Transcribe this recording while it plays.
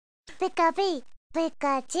Pika Pika,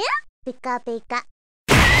 Pikachu, Pika Pika.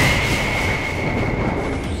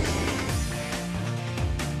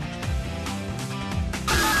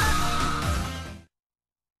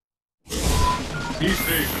 East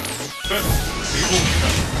Asia, settle the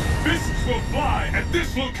ocean. Fists will fly at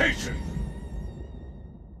this location.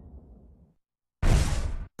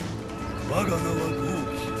 我が名は豪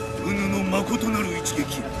輝、うぬの誠なる一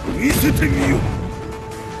撃、見せてみよ。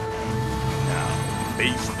Now,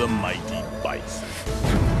 face the mighty Bison.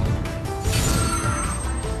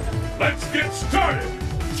 Let's get started.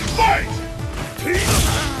 Fight!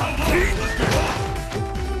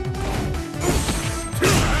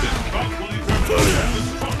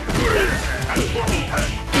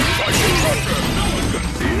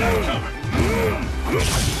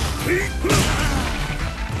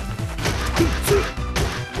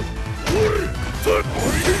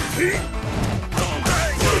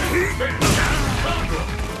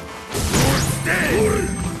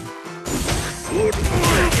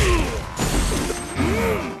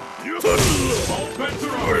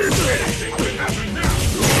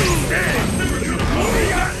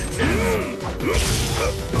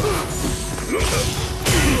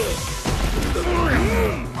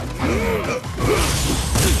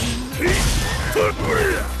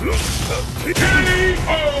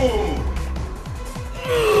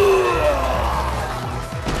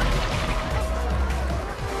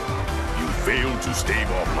 You failed to stave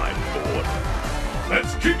off my board.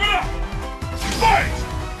 Let's keep it up! Fight!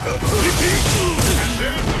 And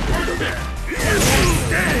there's the first hit!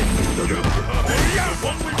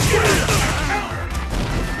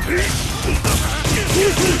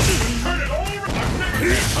 Turn it over! I've never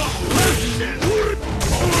seen a left hit!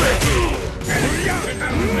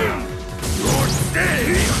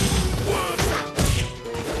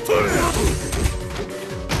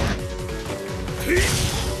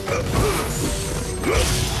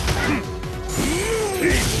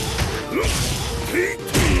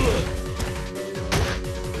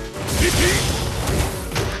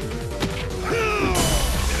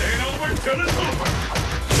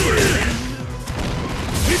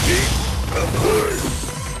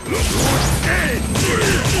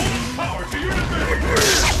 Power to your advantage!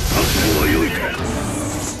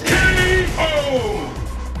 KO!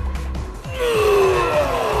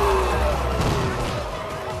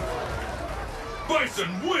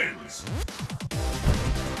 Bison wins!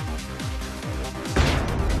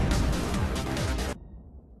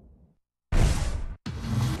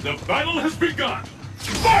 The battle has begun!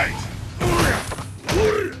 Fight!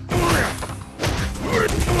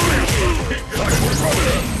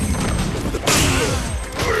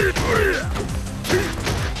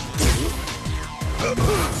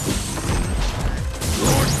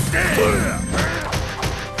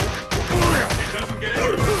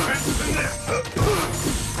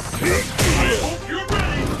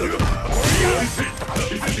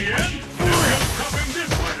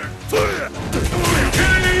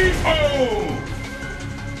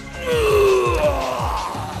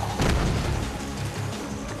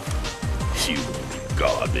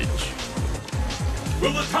 Garbage.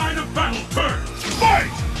 Will the tide of battle turn? Fight!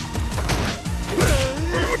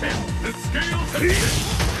 First hit, the scales have tipped.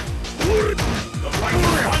 The fight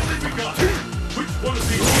has finally begun. Which one of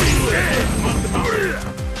these three must cover?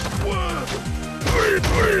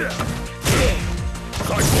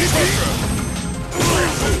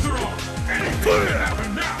 Moves are on. Anything can happen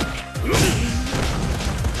now.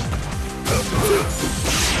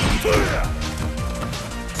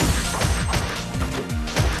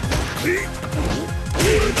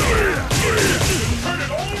 Turn it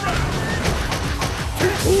all around!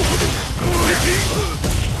 KO!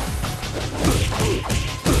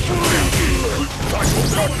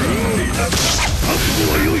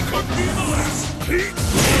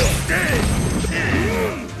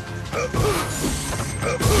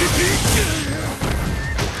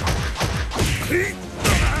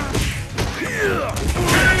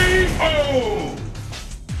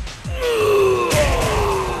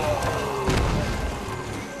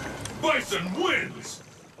 Bison wins!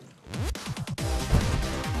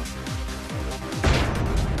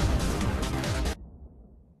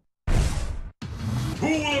 Who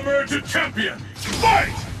will emerge a champion?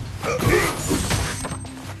 Fight!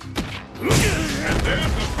 And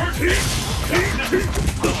there's the first hit!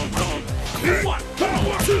 What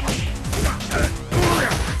power!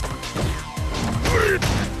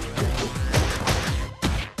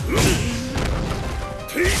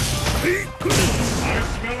 I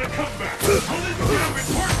smell a comeback! Only the ground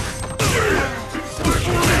important! Too slow!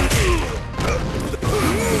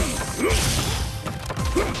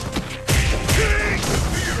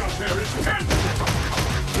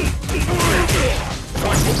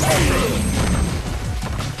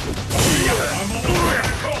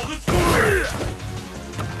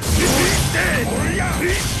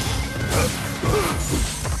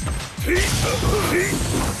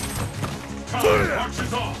 Time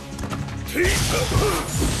marches on.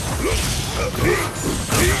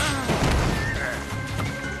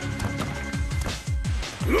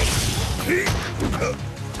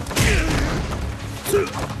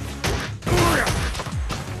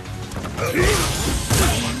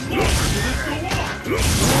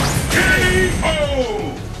 K.O.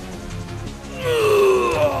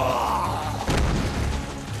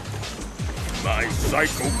 My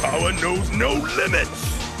psycho power knows no limits!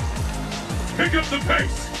 Pick up the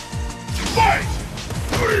pace. Fight!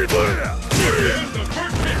 Here's the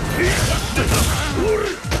first hit.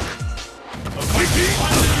 A fighting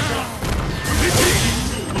finally begun. Which one of these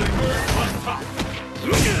two will emerge on top?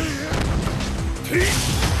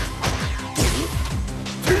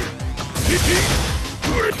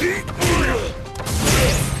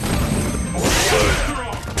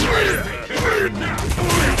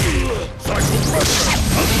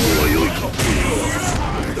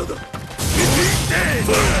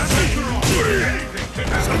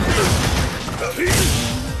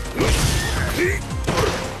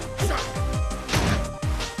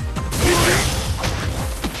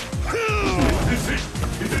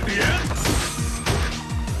 Is it the end?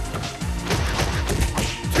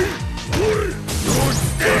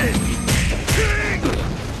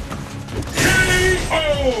 K.O.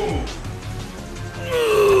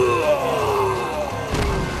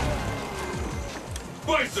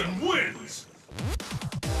 Bison wins!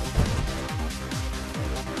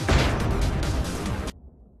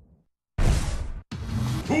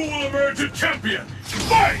 Who will emerge a champion?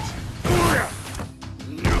 Fight!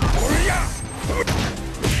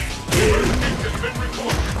 Has been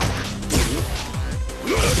recorded.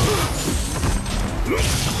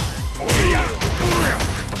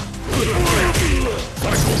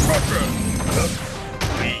 Psycho Crusher!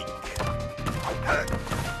 Weak!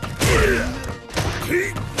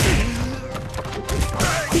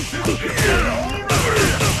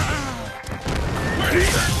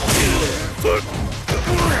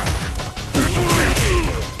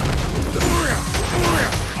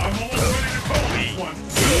 I'm almost ready to call this one.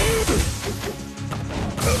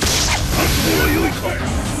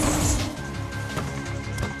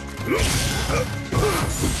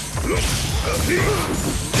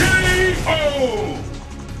 K.O.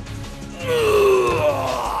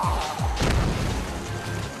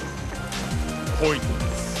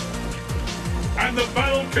 Pointless. And the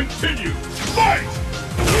battle continues. Fight!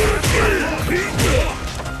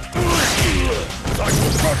 Psycho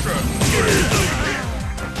Crusher!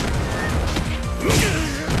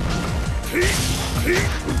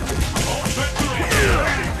 All bets are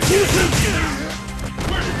on.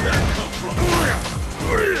 Where did that come from?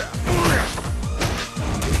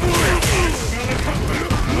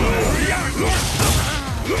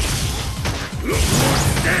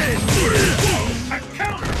 Whoa, a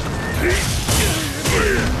counter!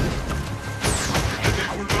 I think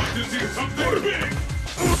we're about to see something big.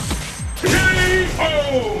 K.O.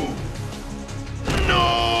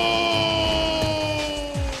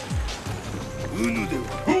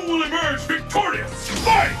 Who will emerge victorious?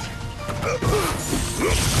 Fight!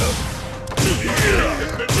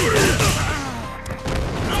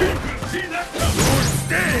 See that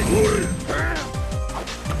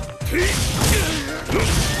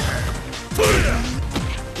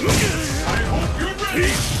I hope you're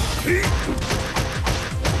ready.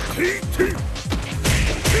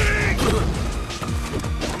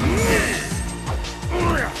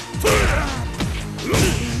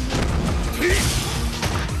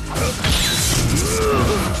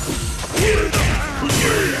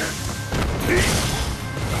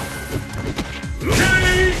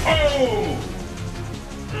 K.O.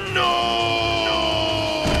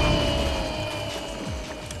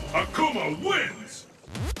 Akuma wins!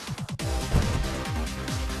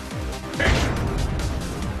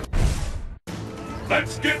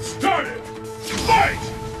 Let's get started! Fight!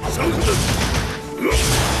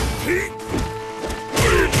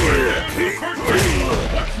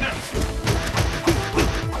 What's next?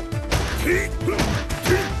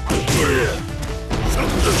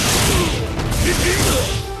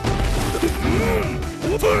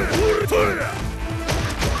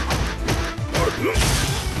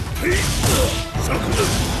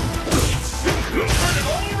 Turn it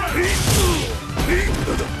all around!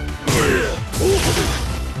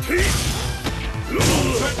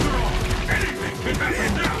 All sets are on! Anything can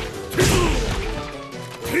happen now!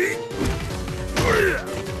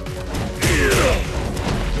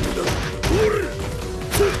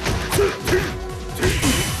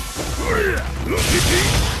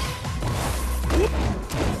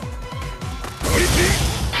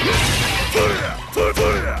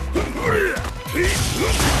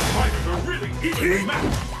 evenly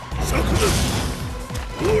matched. シャクだ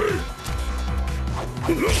おれテ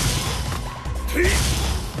ィシ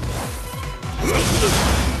ャクだ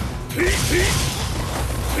ティ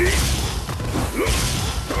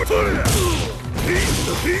当たれティ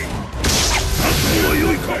覚悟は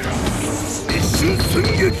良いか一瞬戦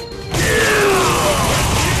撃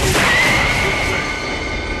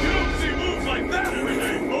You don't see moves like that every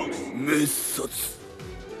day, folks. 滅殺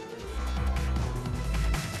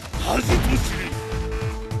恥と知れ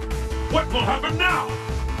What will happen now?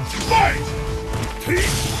 Fight! ティシ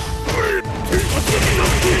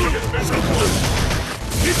ャクだ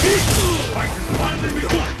Fight has finally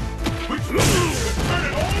begun. Which one should turn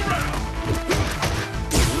it all around?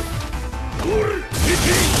 おれティ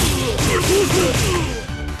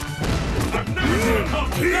I've never seen a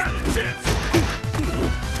combat that intense.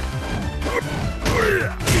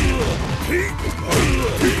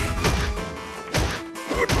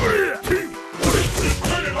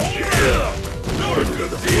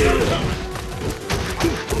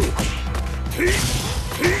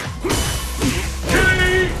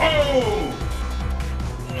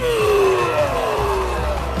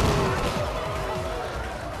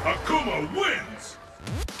 'Akuma wins!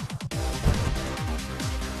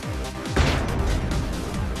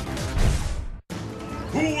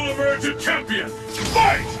 Who will emerge a champion?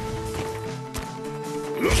 Fight!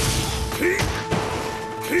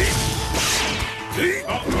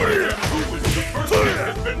 Operator, who is the first hit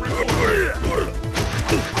has been recorded.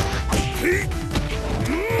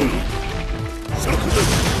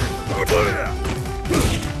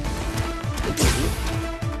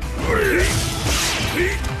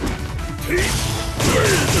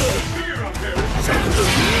 Fear out there is this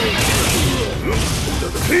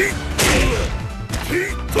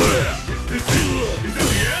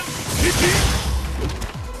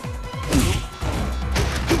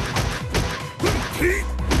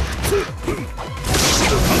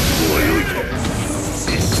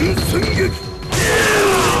the end?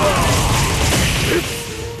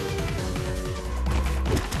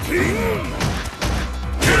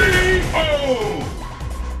 K.O.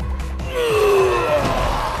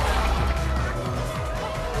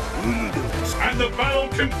 And the battle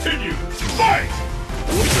continues. Fight!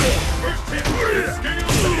 First hit is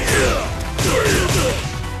scaled.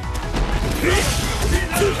 See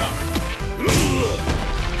that coming.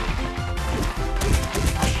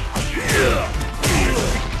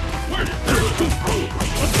 Where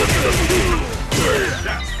did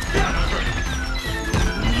that's gotta hurt.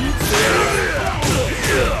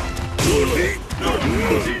 No,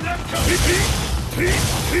 see that coming.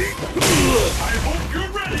 I hope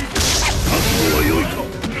you're ready.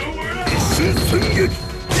 Nowhere to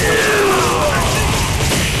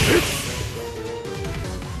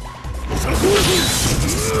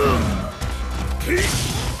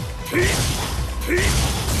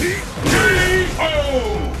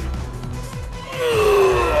K.O.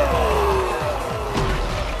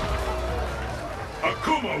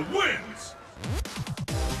 Akuma wins!